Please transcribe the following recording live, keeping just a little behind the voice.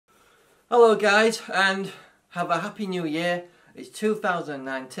Hello guys, and have a happy new year. It's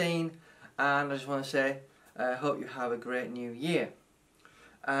 2019 and I just want to say I hope you have a great new year.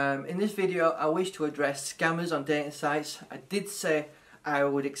 In this video I wish to address scammers on dating sites. I did say I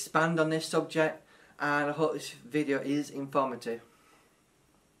would expand on this subject and I hope this video is informative.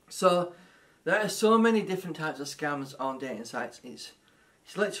 So there are so many different types of scams on dating sites. It's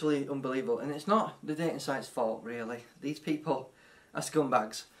literally unbelievable, and it's not the dating site's fault really. These people are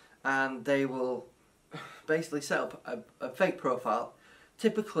scumbags and they will basically set up a fake profile.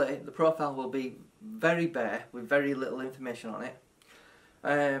 Typically the profile will be very bare with very little information on it.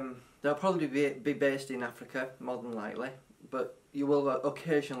 They'll probably be based in Africa, more than likely, but you will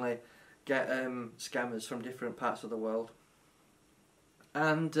occasionally get scammers from different parts of the world.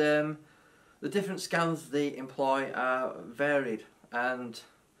 And the different scams they employ are varied, and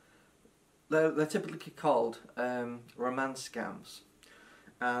they're typically called romance scams.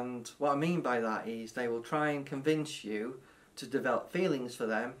 And what I mean by that is they will try and convince you to develop feelings for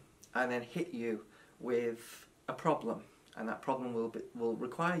them and then hit you with a problem, and that problem will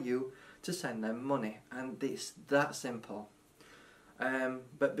require you to send them money, and it's that simple.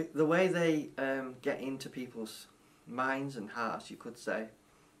 But the way they get into people's minds and hearts, you could say,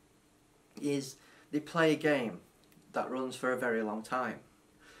 is they play a game that runs for a very long time.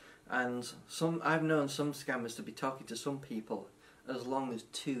 And I've known some scammers to be talking to some people as long as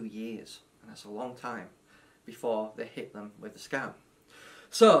 2 years, and that's a long time before they hit them with a scam.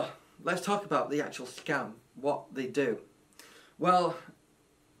 So let's talk about the actual scam, what they do. Well,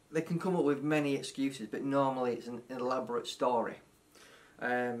 they can come up with many excuses, but normally it's an elaborate story.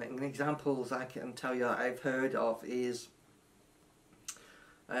 And examples I can tell you that I've heard of is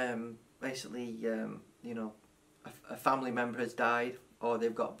basically you know, a family member has died, or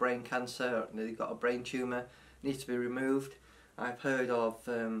they've got brain cancer, or they've got a brain tumour, needs to be removed. I've heard of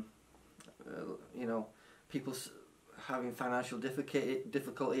you know, people having financial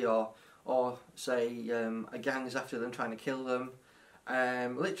difficulty, or say a gang is after them trying to kill them.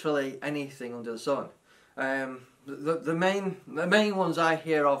 Literally anything under the sun. The main ones I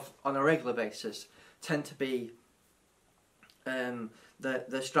hear of on a regular basis tend to be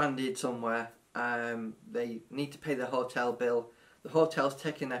they're stranded somewhere. They need to pay their hotel bill. The hotel's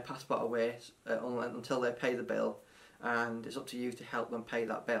taking their passport away until they pay the bill, and it's up to you to help them pay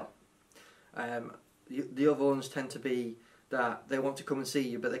that bill. The other ones tend to be that they want to come and see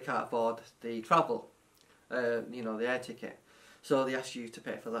you, but they can't afford the travel, you know, the air ticket, so they ask you to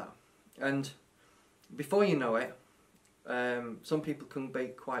pay for that. And before you know it, some people can be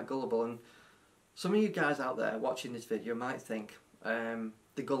quite gullible, and some of you guys out there watching this video might think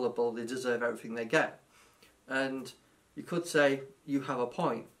they're gullible, they deserve everything they get, and you could say you have a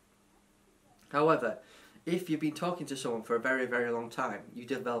point. However, if you've been talking to someone for a very, very long time, you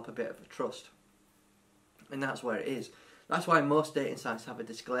develop a bit of a trust, and that's where it is. That's why most dating sites have a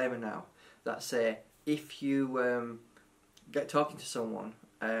disclaimer now that say if you get talking to someone,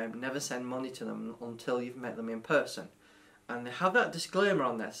 never send money to them until you've met them in person. And they have that disclaimer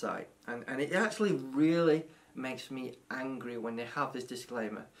on their site, and it actually really makes me angry when they have this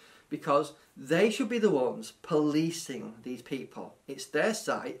disclaimer, because they should be the ones policing these people. It's their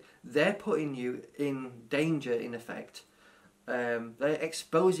site, they're putting you in danger in effect. They're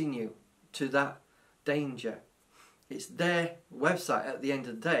exposing you to that danger. It's their website at the end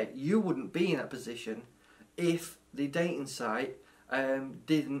of the day. You wouldn't be in that position if the dating site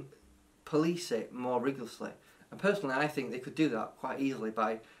didn't police it more rigorously. And personally, I think they could do that quite easily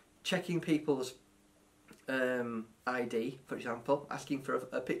by checking people's ID, for example, asking for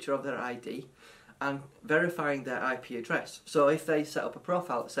a picture of their ID and verifying their IP address. So if they set up a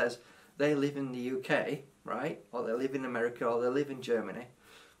profile that says they live in the UK, right, or they live in America, or they live in Germany,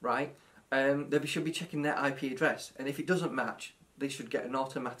 right, they should be checking their IP address, and if it doesn't match, they should get an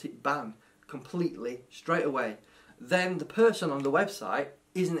automatic ban completely straight away. Then the person on the website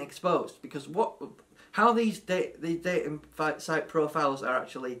isn't exposed, because how these dating site profiles are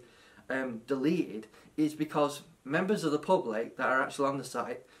actually deleted is because members of the public that are actually on the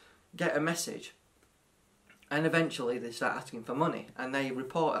site get a message, and eventually they start asking for money, and they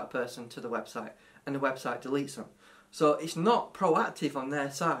report that person to the website, and the website deletes them. So it's not proactive on their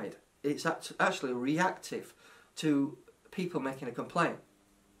side, it's actually reactive to people making a complaint.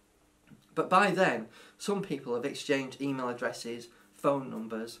 But by then, some people have exchanged email addresses, phone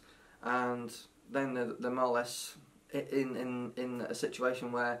numbers, and then they're more or less in a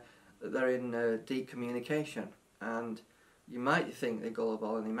situation where they're in deep communication. And you might think they're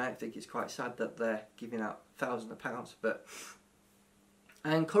gullible, and you might think it's quite sad that they're giving out thousands of pounds, but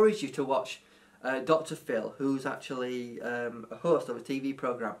I encourage you to watch Dr. Phil, who's actually a host of a TV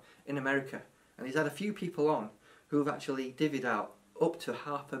program in America, and he's had a few people on who've actually divvied out up to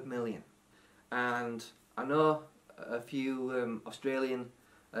 $500,000. And I know a few Australian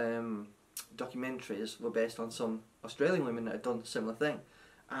documentaries were based on some Australian women that had done a similar thing,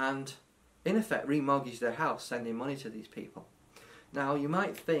 and in effect remortgaged their house, sending money to these people. Now you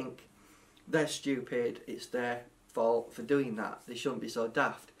might think they're stupid, it's their fault for doing that, they shouldn't be so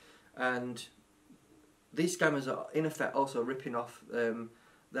daft, and these scammers are in effect also ripping off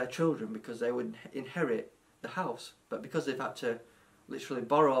their children, because they would inherit the house, but because they've had to literally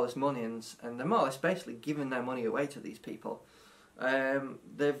borrow all this money and they're more or less basically giving their money away to these people,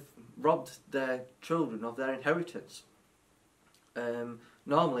 they've robbed their children of their inheritance.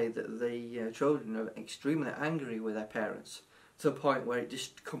 Normally the children are extremely angry with their parents, to the point where it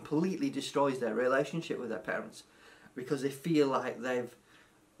just completely destroys their relationship with their parents, because they feel like they've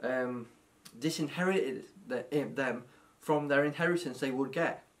disinherited them from their inheritance they would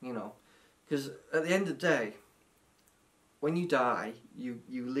get, you know. Because at the end of the day, when you die, you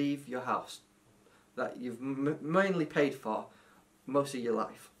leave your house that you've mainly paid for most of your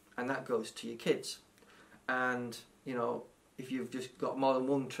life, and that goes to your kids. And you know, if you've just got more than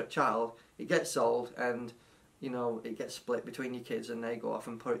one child, it gets sold, and you know, it gets split between your kids, and they go off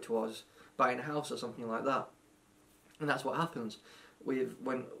and put it towards buying a house or something like that. And that's what happens with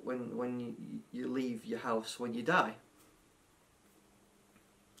when you leave your house when you die.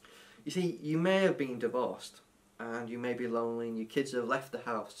 You see, you may have been divorced, and you may be lonely, and your kids have left the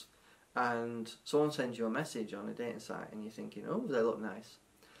house, and someone sends you a message on a dating site, and you're thinking, oh, they look nice,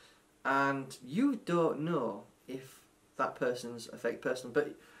 and you don't know if that person's a fake person,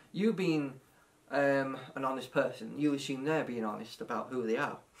 but you being an honest person, you assume they're being honest about who they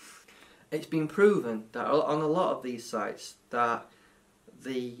are. It's been proven that on a lot of these sites that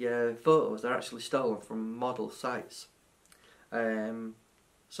the photos are actually stolen from model sites.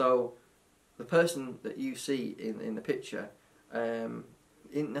 So the person that you see in the picture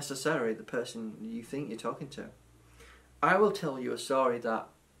isn't necessarily the person you think you're talking to. I will tell you a story that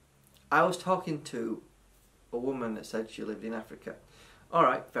I was talking to a woman that said she lived in Africa.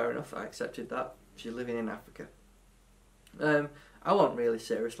 Alright, fair enough, I accepted that. She's living in Africa. I wasn't really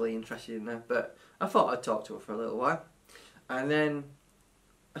seriously interested in her, but I thought I'd talk to her for a little while. And then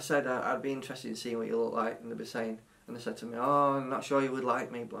I said I'd be interested in seeing what you look like, and they said to me, oh, I'm not sure you would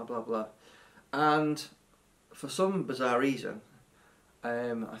like me, blah blah blah. And for some bizarre reason,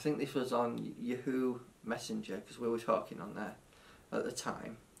 I think this was on Yahoo Messenger, because we were talking on there at the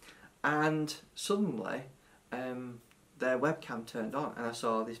time, and suddenly their webcam turned on and I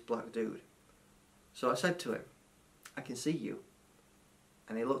saw this black dude. So I said to him, I can see you.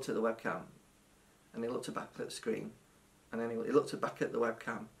 And he looked at the webcam, and he looked back at the screen, and then he looked back at the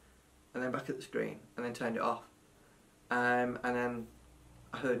webcam, and then back at the screen, and then turned it off. And then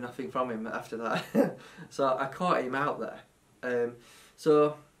I heard nothing from him after that. So I caught him out there.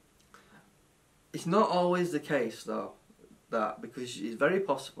 So it's not always the case though, that, because it's very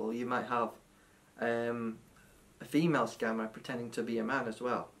possible you might have a female scammer pretending to be a man as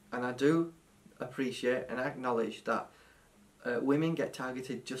well. And I do appreciate and acknowledge that women get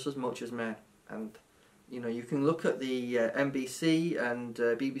targeted just as much as men. And you know, you can look at the NBC and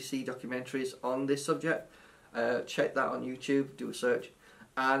BBC documentaries on this subject. Check that on YouTube, do a search,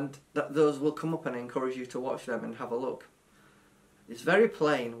 and those will come up, and I encourage you to watch them and have a look. It's very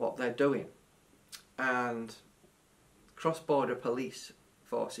plain what they're doing, and cross-border police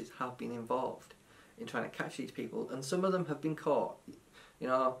forces have been involved in trying to catch these people, and some of them have been caught. You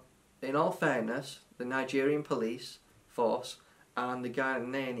know, in all fairness, the Nigerian police force and the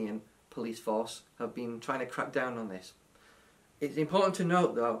Ghanaian police force have been trying to crack down on this. It's important to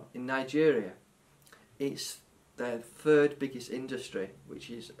note though, in Nigeria, it's their third biggest industry, which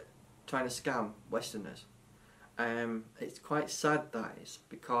is trying to scam Westerners. It's quite sad, that is,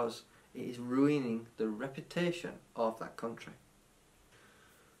 because it is ruining the reputation of that country.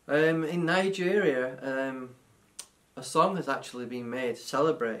 In Nigeria, a song has actually been made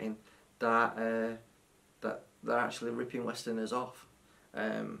celebrating that that they're actually ripping Westerners off.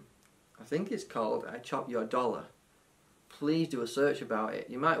 I think it's called "I Chop Your Dollar." Please do a search about it.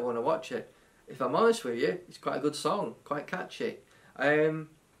 You might want to watch it. If I'm honest with you, it's quite a good song, quite catchy.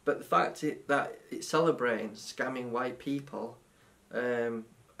 But the fact that it's celebrating scamming white people, and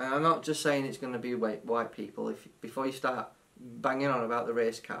I'm not just saying it's going to be white people. Before you start banging on about the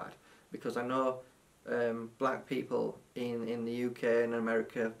race card, because I know black people in the UK and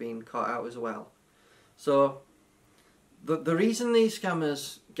America have been caught out as well. So the reason these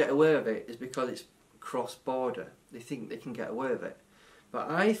scammers get away with it is because it's cross-border. They think they can get away with it. But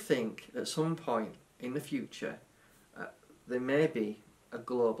I think at some point in the future there may be a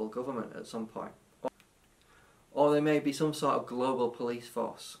global government at some point. Or there may be some sort of global police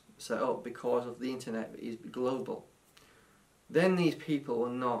force set up because of the internet is global. Then these people will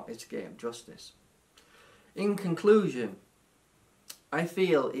not escape justice. In conclusion, I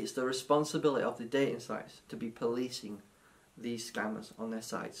feel it's the responsibility of the dating sites to be policing these scammers on their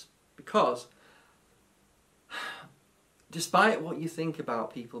sites. Because despite what you think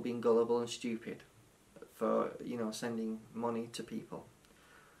about people being gullible and stupid for, sending money to people,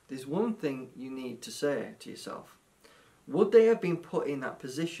 there's one thing you need to say to yourself. Would they have been put in that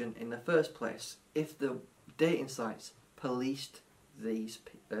position in the first place if the dating sites policed these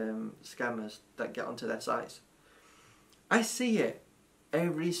scammers that get onto their sites? I see it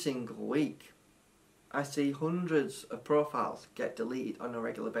every single week. I see hundreds of profiles get deleted on a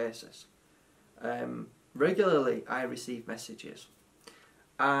regular basis. Regularly I receive messages,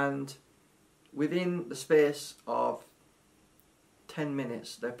 and within the space of 10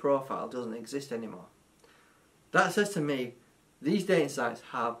 minutes their profile doesn't exist anymore. That says to me these dating sites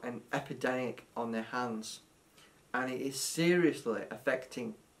have an epidemic on their hands, and it is seriously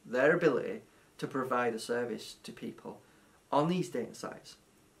affecting their ability to provide a service to people on these dating sites.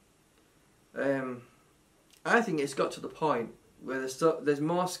 I think it's got to the point where there's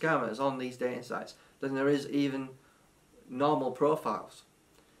more scammers on these dating sites than there is even normal profiles.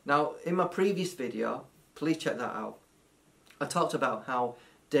 Now, in my previous video, please check that out, I talked about how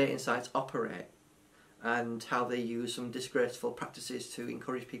dating sites operate and how they use some disgraceful practices to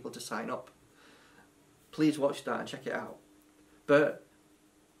encourage people to sign up. Please watch that and check it out. But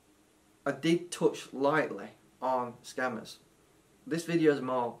I did touch lightly on scammers. This video is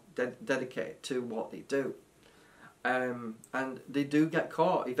more dedicated to what they do. And they do get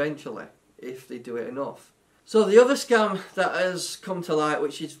caught eventually if they do it enough. So the other scam that has come to light,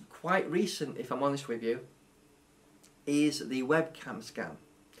 which is quite recent if I'm honest with you, is the webcam scam.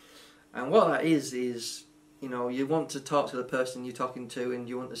 And what that is you want to talk to the person you're talking to and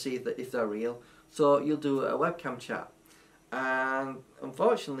you want to see if they're real. So you'll do a webcam chat. And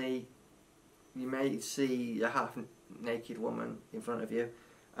unfortunately, you may see a half-naked woman in front of you,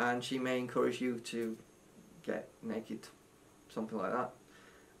 and she may encourage you to get naked, something like that.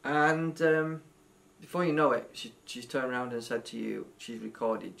 And before you know it, she's turned around and said to you, she's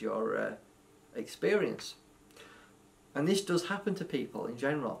recorded your experience. And this does happen to people in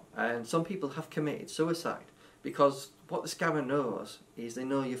general, and some people have committed suicide because what the scammer knows is they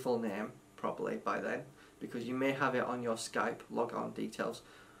know your full name, probably by then, because you may have it on your Skype log-on details.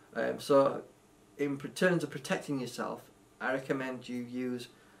 So in terms of protecting yourself, I recommend you use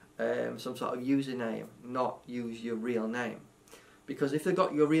some sort of username, not use your real name. Because if they've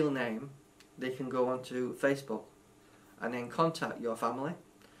got your real name, they can go onto Facebook and then contact your family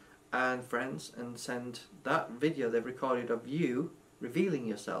and friends and send that video they've recorded of you revealing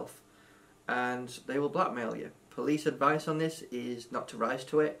yourself, and they will blackmail you. Police advice on this is not to rise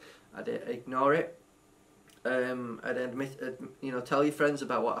to it. I'd ignore it. I'd tell your friends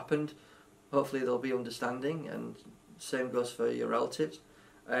about what happened. Hopefully they'll be understanding, and same goes for your relatives.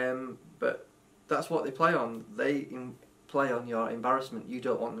 But that's what they play on. They play on your embarrassment. You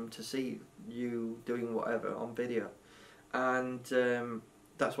don't want them to see you doing whatever on video, and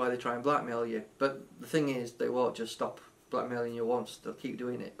that's why they try and blackmail you. But the thing is, they won't just stop blackmailing you once. They'll keep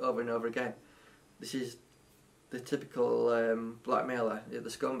doing it over and over again. This is the typical blackmailer, the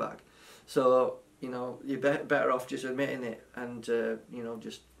scumbag. So you're better off just admitting it and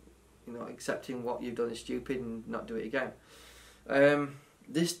accepting what you've done is stupid and not do it again.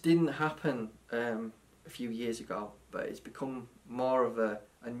 This didn't happen a few years ago, but it's become more of a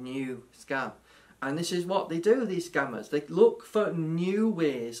new scam. And this is what they do, these scammers. They look for new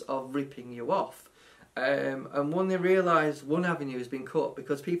ways of ripping you off. And when they realise one avenue has been cut,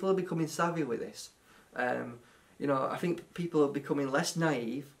 because people are becoming savvy with this. I think people are becoming less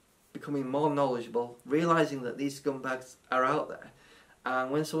naive, becoming more knowledgeable, realising that these scumbags are out there.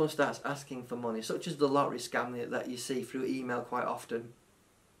 And when someone starts asking for money, such as the lottery scam that you see through email quite often,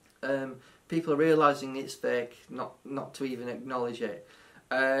 people are realising it's fake, not to even acknowledge it.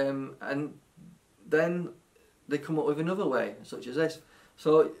 And then they come up with another way, such as this.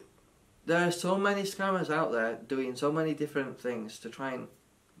 So there are so many scammers out there doing so many different things to try and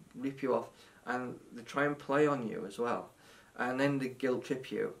rip you off, and they try and play on you as well. And then they guilt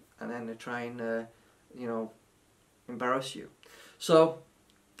trip you, and then they try and embarrass you. So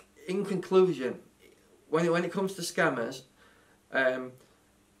in conclusion, when it comes to scammers,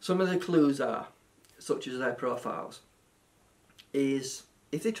 some of the clues are, such as their profiles, is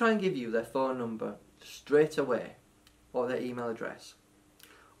if they try and give you their phone number straight away or their email address,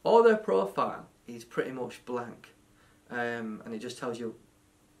 All their profile is pretty much blank, and it just tells you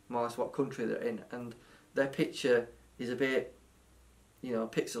more or less what country they're in, and their picture is a bit, you know,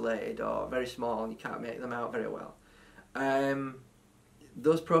 pixelated or very small, and you can't make them out very well.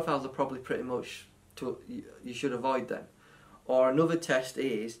 Those profiles are probably pretty much you should avoid them. Or another test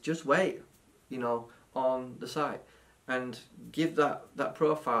is just wait, you know, on the site and give that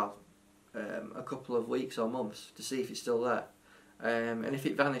profile a couple of weeks or months to see if it's still there. And if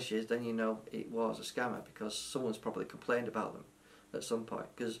it vanishes, then you know it was a scammer, because someone's probably complained about them at some point.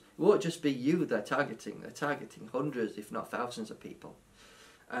 Because it won't just be you they're targeting hundreds, if not thousands of people.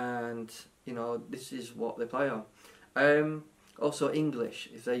 And, you know, this is what they play on. Also English,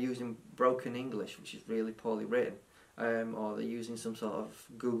 if they're using broken English, which is really poorly written, or they're using some sort of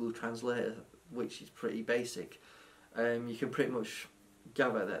Google Translator, which is pretty basic, you can pretty much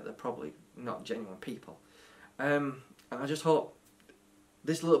gather that they're probably not genuine people. And I just hope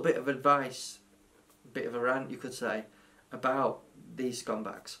this little bit of advice, bit of a rant you could say, about these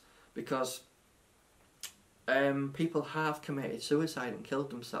scumbags, because people have committed suicide and killed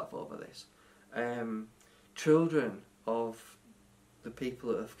themselves over this. Children of the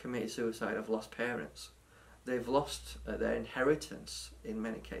people that have committed suicide have lost parents. They've lost their inheritance in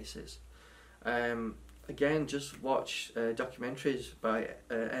many cases. Again, just watch documentaries by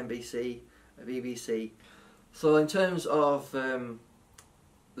NBC, BBC. So in terms of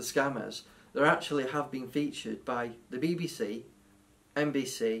the scammers, they actually have been featured by the BBC,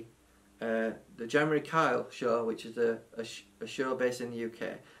 NBC, the Jeremy Kyle show, which is a show based in the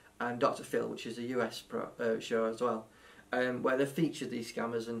UK, and Dr. Phil, which is a US show as well, where they featured these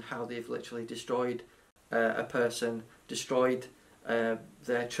scammers and how they've literally destroyed a person, destroyed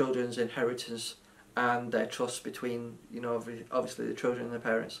their children's inheritance and their trust between, you know, obviously the children and their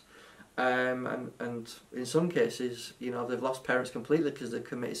parents. And in some cases, you know, they've lost parents completely because they've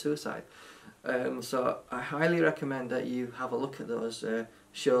committed suicide. So I highly recommend that you have a look at those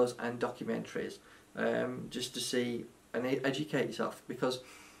shows and documentaries, just to see and educate yourself, because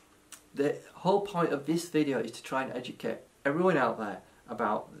the whole point of this video is to try and educate everyone out there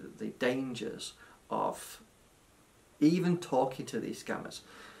about the dangers of even talking to these scammers.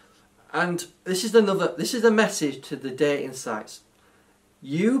 And this is the message to the dating sites.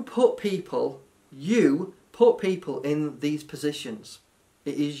 You put people in these positions.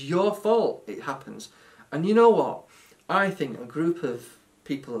 It is your fault it happens. And you know what? I think a group of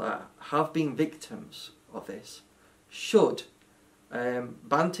people that have been victims of this should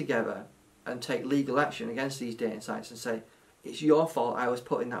band together and take legal action against these dating sites and say, it's your fault I was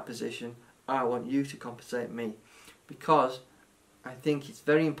put in that position, I want you to compensate me. Because I think it's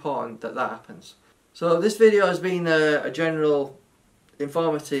very important that that happens. So this video has been a general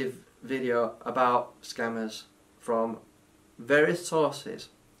informative video about scammers from various sources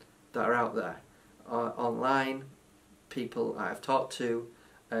that are out there, online, people I've talked to,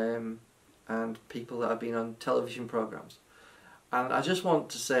 and people that have been on television programs. And I just want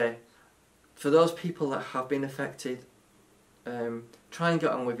to say, for those people that have been affected, try and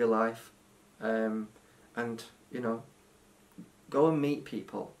get on with your life, and, you know, go and meet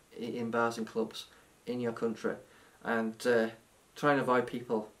people in bars and clubs in your country, and try and avoid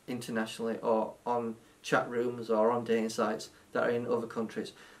people internationally or on chat rooms or on dating sites that are in other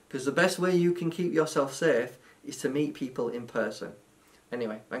countries, because the best way you can keep yourself safe is to meet people in person.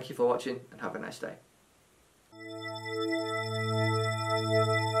 Anyway, thank you for watching and have a nice day.